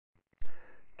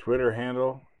Twitter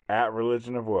handle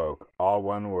 @religionofwoke, all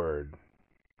one word.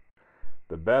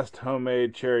 The best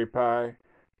homemade cherry pie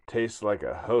tastes like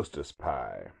a hostess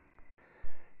pie.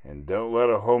 And don't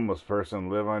let a homeless person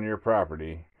live on your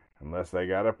property unless they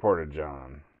got a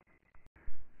porta-john.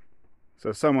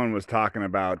 So someone was talking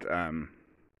about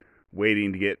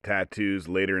waiting to get tattoos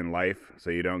later in life so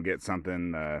you don't get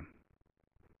something that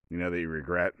you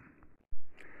regret.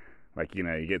 Like,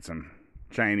 you get some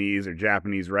Chinese or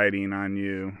Japanese writing on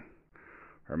you,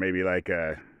 or maybe like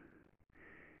a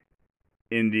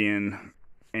Indian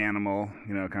animal,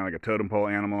 kind of like a totem pole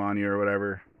animal on you or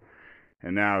whatever.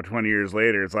 And now 20 years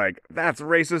later, it's like, that's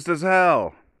racist as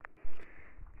hell.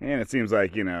 And it seems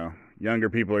like, younger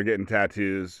people are getting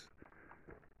tattoos.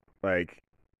 Like,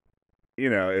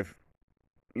 if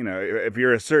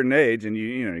you're a certain age and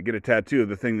you get a tattoo of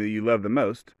the thing that you love the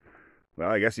most, well,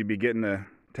 I guess you'd be getting a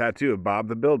tattoo of Bob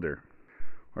the Builder,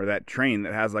 or that train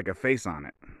that has like a face on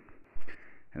it.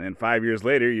 And then 5 years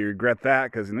later, you regret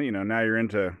that because, now you're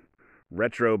into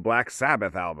retro Black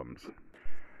Sabbath albums.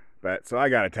 But so I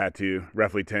got a tattoo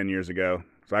roughly 10 years ago.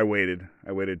 So I waited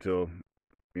till,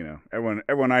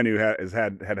 everyone I knew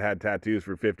had tattoos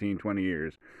for 15, 20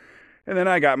 years. And then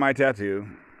I got my tattoo.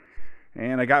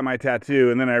 And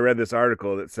then I read this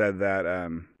article that said that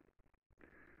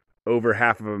over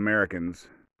half of Americans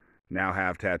now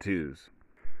have tattoos.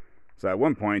 So at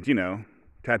one point,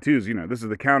 tattoos, this is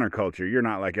the counterculture. You're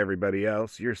not like everybody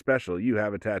else. You're special. You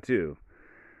have a tattoo.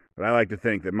 But I like to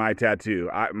think that my tattoo,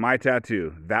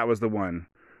 that was the one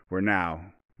where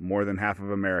now more than half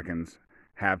of Americans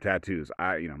have tattoos.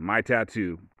 My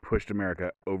tattoo pushed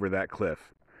America over that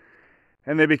cliff.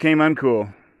 And they became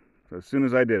uncool. So as soon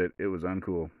as I did it, it was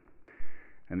uncool.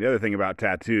 And the other thing about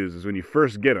tattoos is when you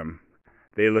first get them,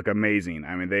 they look amazing.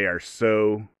 I mean, they are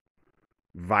so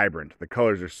vibrant. The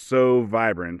colors are so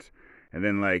vibrant. And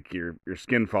then like your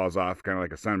skin falls off, kind of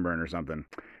like a sunburn or something.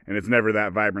 And it's never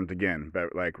that vibrant again.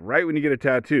 But like right when you get a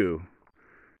tattoo,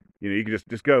 you can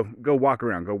just go walk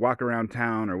around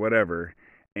town or whatever,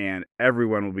 and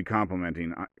everyone will be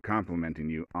complimenting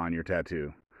you on your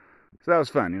tattoo. So that was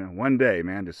fun, one day,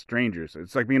 man, just strangers.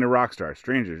 It's like being a rock star.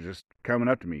 Strangers just coming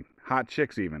up to me, hot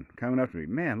chicks even coming up to me.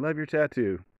 Man, love your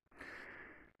tattoo.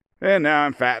 And now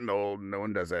I'm fat and old. No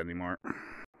one does that anymore.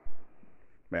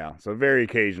 Well, so very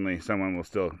occasionally someone will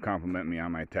still compliment me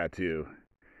on my tattoo.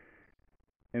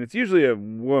 And it's usually a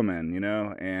woman,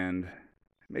 and it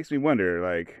makes me wonder,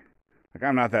 like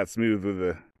I'm not that smooth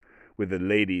with the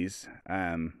ladies.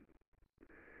 If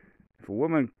a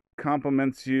woman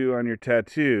compliments you on your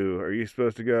tattoo, are you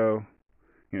supposed to go,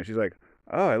 she's like,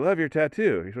 oh, I love your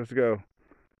tattoo. You're supposed to go,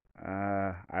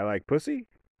 I like pussy?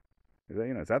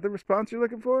 Is that the response you're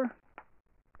looking for?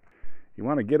 You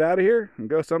want to get out of here and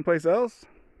go someplace else?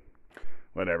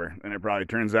 Whatever. And it probably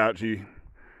turns out she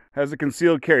has a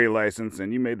concealed carry license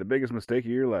and you made the biggest mistake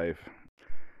of your life. I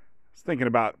was thinking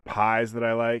about pies that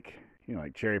I like,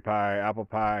 like cherry pie, apple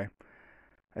pie.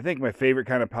 I think my favorite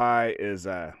kind of pie is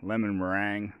lemon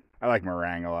meringue. I like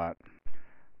meringue a lot.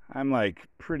 I'm like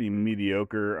pretty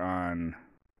mediocre on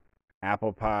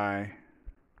apple pie.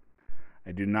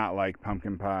 I do not like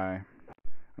pumpkin pie.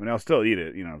 I mean, I'll still eat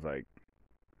it. It's like,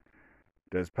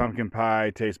 does pumpkin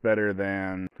pie taste better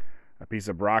than a piece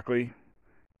of broccoli?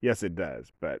 Yes, it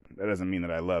does, but that doesn't mean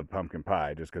that I love pumpkin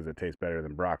pie just because it tastes better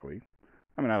than broccoli.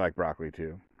 I mean, I like broccoli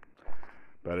too.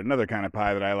 But another kind of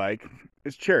pie that I like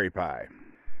is cherry pie.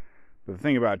 But the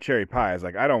thing about cherry pie is,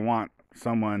 like, I don't want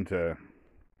someone to,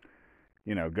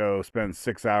 go spend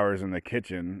 6 hours in the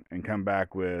kitchen and come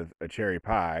back with a cherry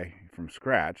pie from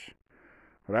scratch.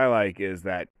 What I like is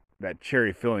that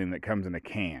cherry filling that comes in a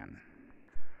can.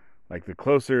 Like, the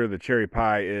closer the cherry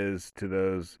pie is to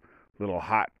those little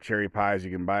hot cherry pies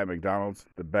you can buy at McDonald's,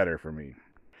 the better for me. And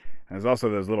there's also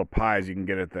those little pies you can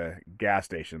get at the gas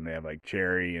station. They have like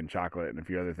cherry and chocolate and a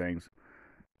few other things.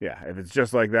 Yeah, if it's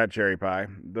just like that cherry pie,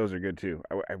 those are good too.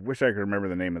 I wish I could remember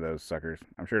the name of those suckers.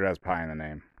 I'm sure it has pie in the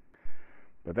name.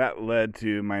 But that led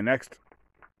to my next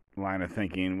line of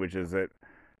thinking, which is that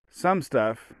some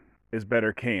stuff is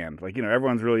better canned. Like,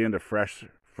 everyone's really into fresh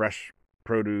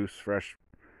produce, fresh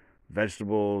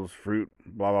vegetables, fruit,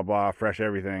 blah, blah, blah, fresh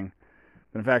everything.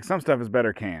 But in fact, some stuff is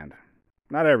better canned.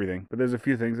 Not everything, but there's a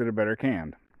few things that are better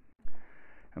canned.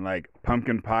 And like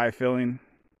pumpkin pie filling,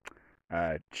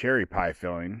 cherry pie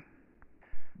filling.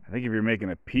 I think if you're making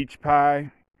a peach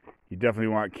pie, you definitely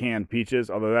want canned peaches.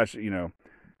 Although that's, you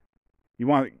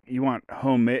want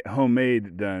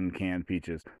homemade done canned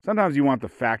peaches. Sometimes you want the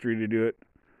factory to do it.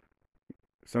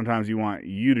 Sometimes you want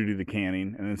you to do the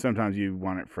canning, and then sometimes you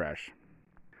want it fresh.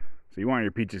 So you want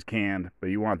your peaches canned, but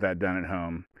you want that done at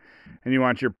home. And you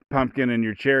want your pumpkin and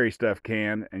your cherry stuff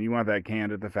canned, and you want that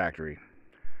canned at the factory.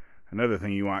 Another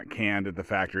thing you want canned at the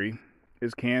factory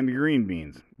is canned green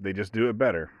beans. They just do it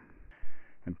better.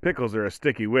 And pickles are a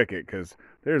sticky wicket because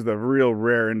there's the real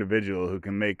rare individual who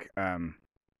can make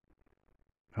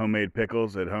homemade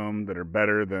pickles at home that are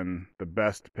better than the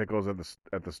best pickles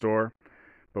at the store.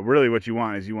 But really what you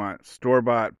want is you want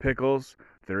store-bought pickles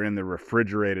that are in the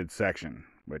refrigerated section,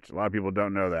 which a lot of people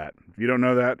don't know that. If you don't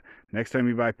know that, next time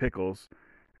you buy pickles,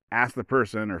 ask the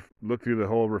person or look through the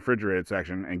whole refrigerated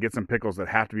section and get some pickles that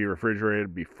have to be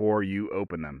refrigerated before you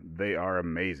open them. They are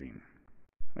amazing.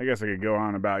 I guess I could go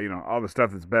on about, all the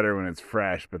stuff that's better when it's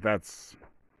fresh, but that's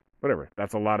whatever.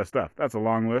 That's a lot of stuff. That's a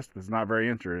long list. It's not very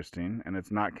interesting, and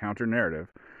it's not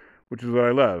counter-narrative, which is what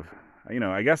I love.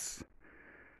 I guess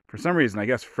for some reason, I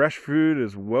guess fresh food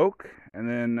is woke, and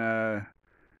then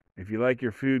if you like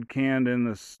your food canned in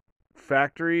the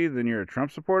factory, then you're a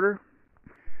Trump supporter.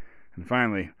 And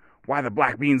finally, why the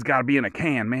black beans gotta be in a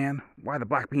can, man? Why the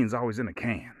black beans always in a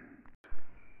can?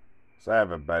 So I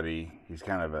have a buddy. He's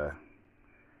kind of a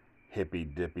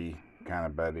hippy-dippy kind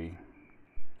of buddy.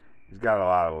 He's got a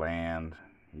lot of land.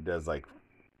 He does like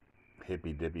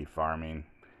hippy-dippy farming,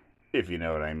 if you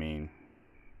know what I mean.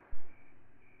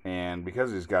 And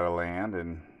because he's got a land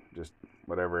and just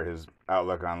whatever his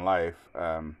outlook on life,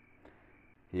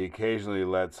 he occasionally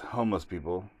lets homeless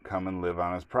people come and live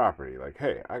on his property. Like,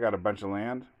 hey, I got a bunch of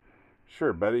land.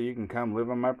 Sure, buddy, you can come live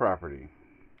on my property.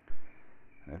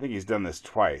 And I think he's done this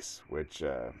twice, which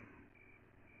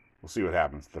we'll see what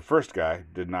happens. The first guy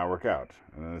did not work out.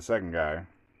 And then the second guy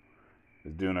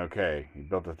is doing okay. He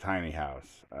built a tiny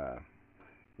house.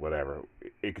 Whatever.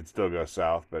 It could still go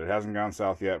south, but it hasn't gone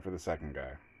south yet for the second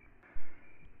guy.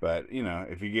 But,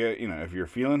 if you're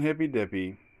feeling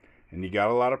hippy-dippy and you got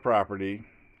a lot of property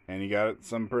and you got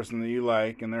some person that you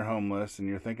like and they're homeless and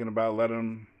you're thinking about letting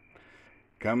them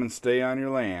come and stay on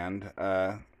your land,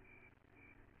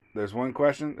 there's one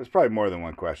question. There's probably more than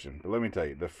one question, but let me tell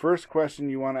you. The first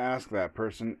question you want to ask that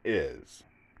person is,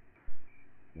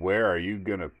 where are you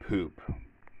going to poop?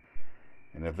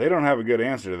 And if they don't have a good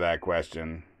answer to that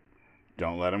question,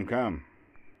 don't let them come.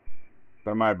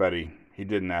 But my buddy, he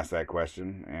didn't ask that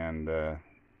question, and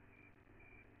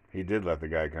he did let the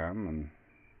guy come, and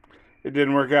it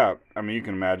didn't work out. I mean, you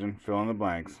can imagine, fill in the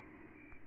blanks.